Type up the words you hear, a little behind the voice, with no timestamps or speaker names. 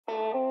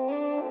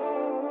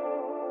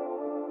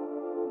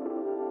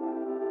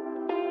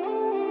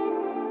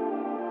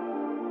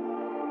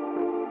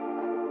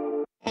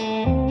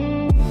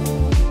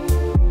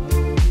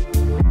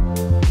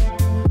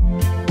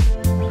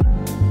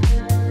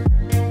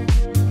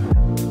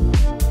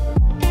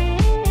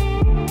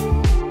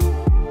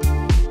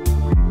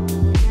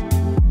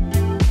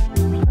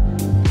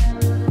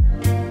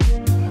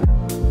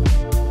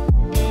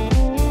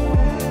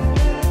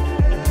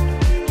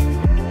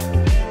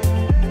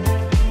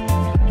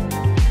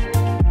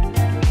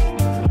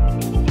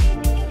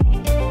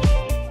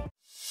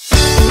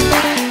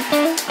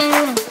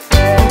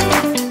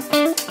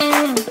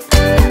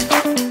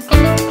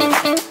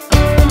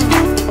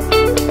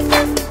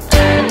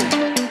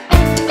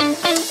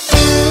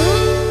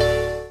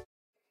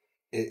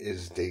It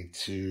is day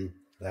 2.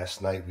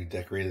 Last night we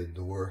decorated the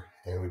door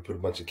and we put a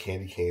bunch of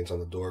candy canes on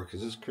the door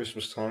because it's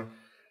Christmas time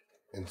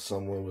and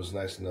someone was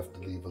nice enough to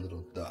leave a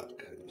little duck.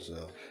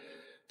 So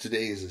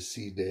today is a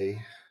sea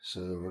day,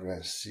 so we're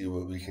going to see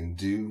what we can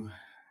do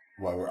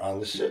while we're on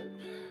the ship.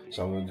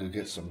 So I'm going to go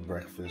get some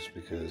breakfast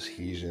because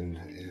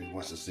Heejin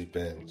wants to sleep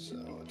in.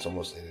 So it's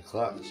almost 8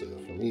 o'clock. So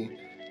for me,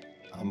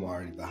 I'm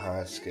already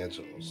behind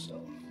schedule.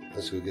 So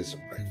let's go get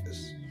some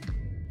breakfast.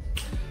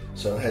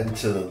 So I'm heading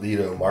to the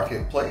Lido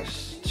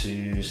Marketplace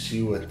to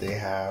see what they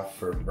have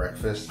for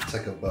breakfast. It's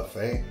like a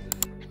buffet.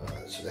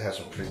 So they had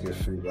some pretty good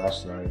food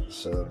last night.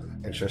 So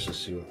interested to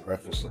see what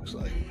breakfast looks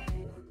like.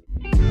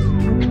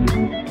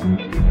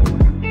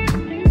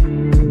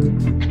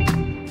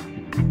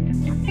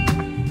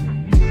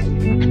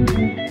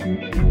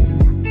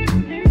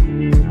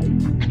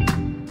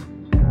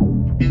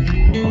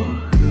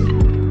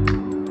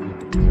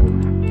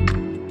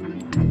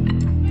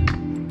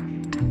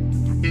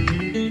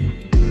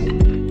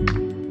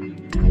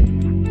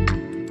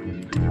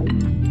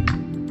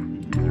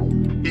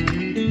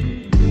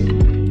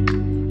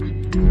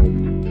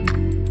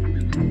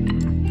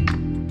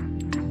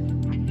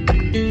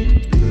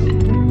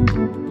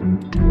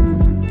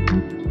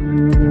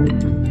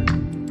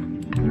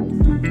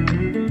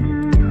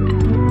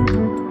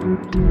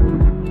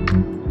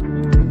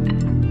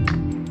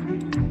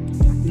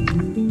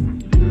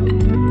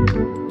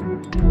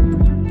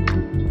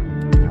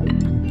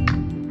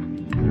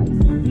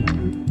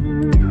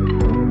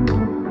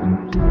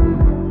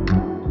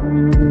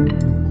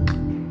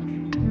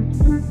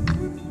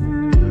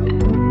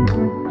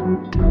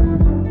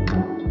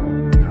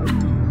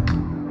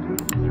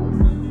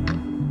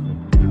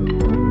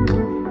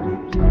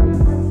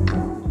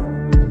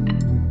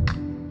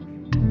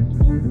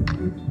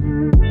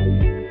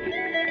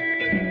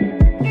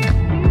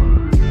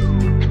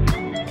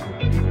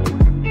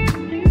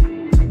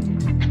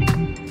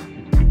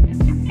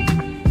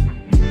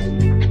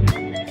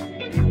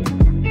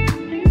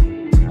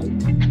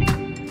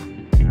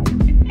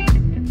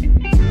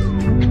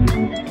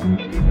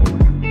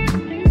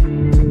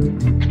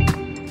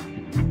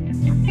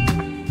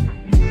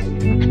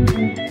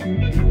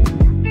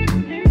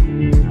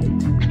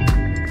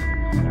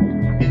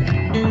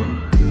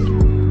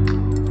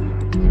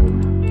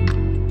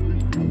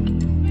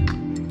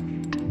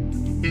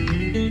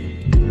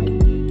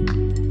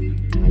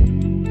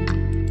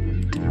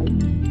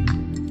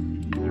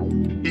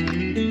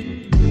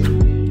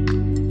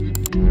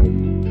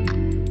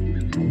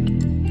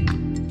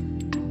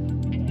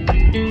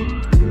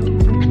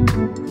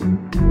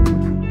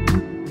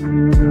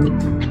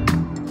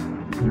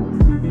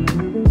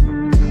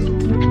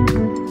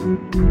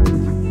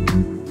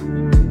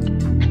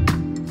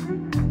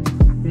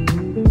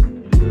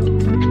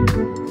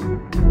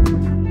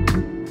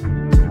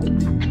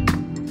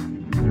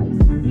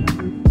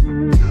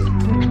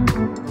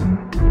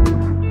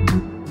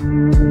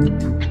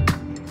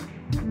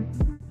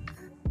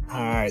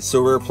 Alright,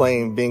 so we're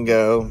playing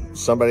bingo.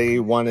 Somebody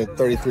wanted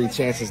 33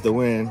 chances to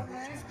win.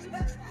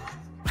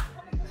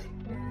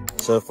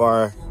 So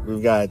far,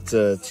 we've got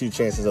 2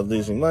 chances of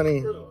losing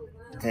money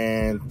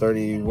and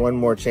 31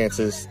 more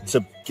chances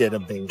to get a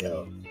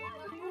bingo.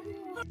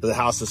 The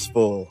house is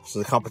full, so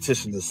the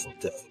competition is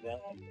stiff.